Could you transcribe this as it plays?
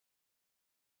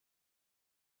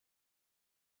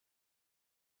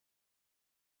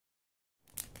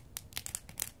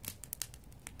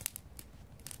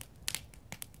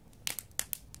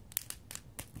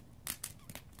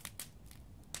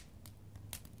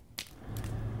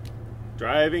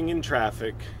Driving in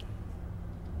traffic.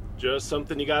 Just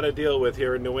something you got to deal with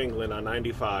here in New England on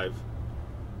 95.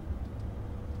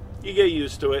 You get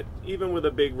used to it, even with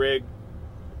a big rig,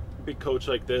 big coach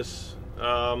like this.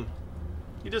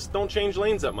 You just don't change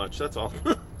lanes that much, that's all.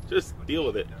 Just deal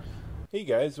with it. Hey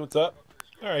guys, what's up?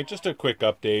 Alright, just a quick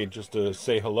update, just to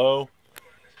say hello.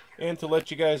 And to let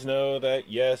you guys know that,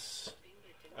 yes,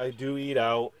 I do eat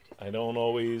out. I don't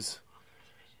always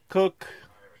cook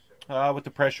with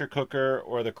the pressure cooker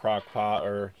or the crock pot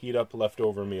or heat up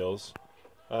leftover meals.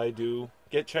 I do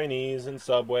get Chinese and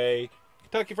Subway,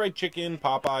 Kentucky Fried Chicken,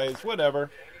 Popeyes, whatever.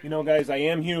 You know, guys, I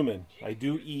am human. I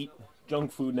do eat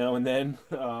junk food now and then.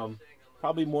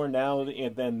 Probably more now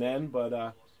than then,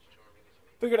 but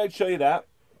figured I'd show you that.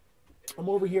 I'm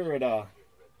over here at a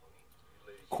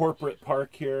corporate park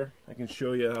here. I can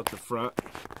show you out the front.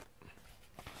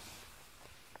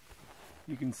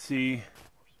 You can see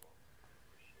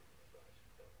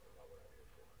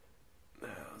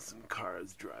some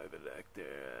cars driving back there.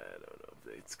 I don't know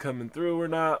if it's coming through or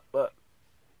not, but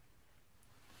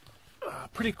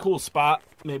pretty cool spot.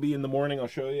 Maybe in the morning I'll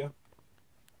show you.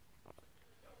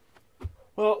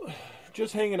 Well,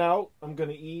 just hanging out. I'm going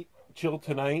to eat, chill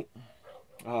tonight.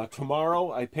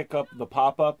 Tomorrow I pick up the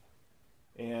pop-up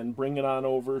and bring it on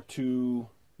over to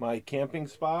my camping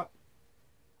spot.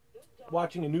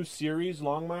 Watching a new series,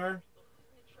 Longmire.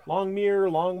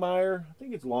 Longmire. I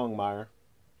think it's Longmire.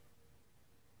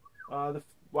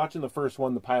 Watching the first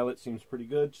one, the pilot seems pretty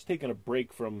good. Just taking a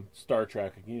break from Star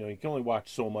Trek. You know, you can only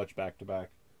watch so much back to back.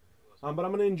 But I'm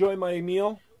going to enjoy my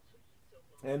meal.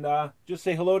 And just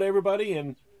say hello to everybody.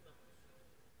 And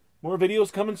more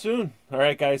videos coming soon.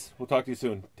 Alright, guys. We'll talk to you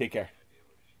soon. Take care.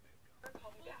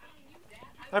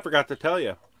 I forgot to tell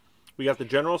you. We got the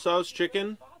General Tso's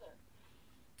chicken,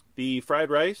 the fried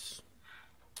rice,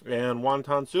 and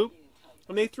wonton soup.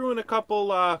 And they threw in a couple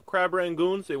crab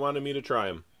rangoons. They wanted me to try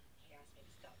them.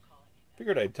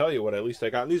 Figured I'd tell you what at least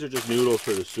I got. And these are just noodles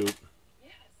for the soup.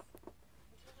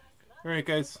 Alright,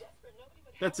 guys.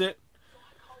 That's it.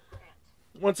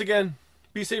 Once again,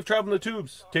 be safe traveling the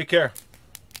tubes. Take care.